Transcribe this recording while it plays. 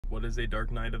What is a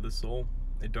dark night of the soul?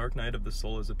 A dark night of the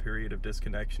soul is a period of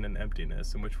disconnection and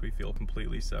emptiness in which we feel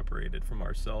completely separated from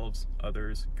ourselves,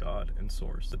 others, God, and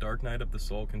Source. The dark night of the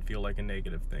soul can feel like a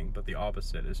negative thing, but the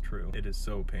opposite is true. It is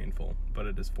so painful, but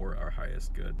it is for our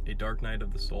highest good. A dark night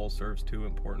of the soul serves two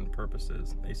important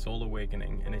purposes: a soul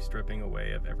awakening and a stripping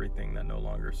away of everything that no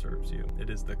longer serves you.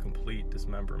 It is the complete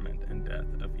dismemberment and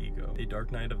death of ego. A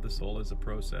dark night of the soul is a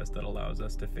process that allows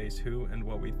us to face who and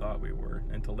what we thought we were,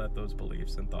 and to let those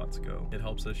beliefs and thoughts go. It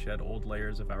helps us shed old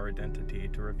layers of our identity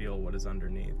to reveal what is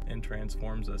underneath, and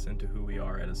transforms us into who we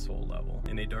are at a soul level.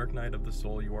 In a dark night of the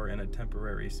soul, you are in a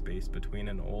temporary space between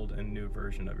an old and new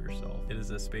version of yourself. It is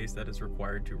a space that is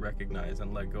required to recognize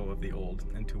and let go of the old,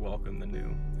 and to welcome the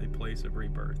new, a place of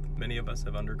rebirth. Many of us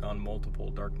have undergone multiple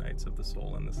dark nights of the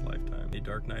soul in this lifetime. A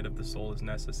dark night of the soul is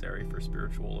necessary for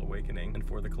spiritual awakening and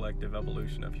for the collective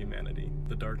evolution of humanity.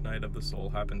 The dark night of the soul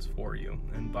happens for you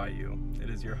and by you. It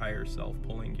is your higher self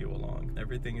pulling you along.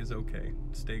 Everything is okay.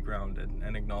 Stay grounded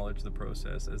and acknowledge the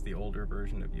process as the older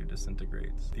version of you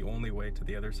disintegrates. The only way to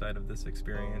the other side of this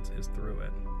experience is through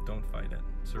it. Don't fight it.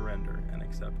 Surrender and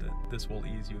accept it. This will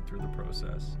ease you through the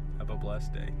process. Have a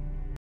blessed day.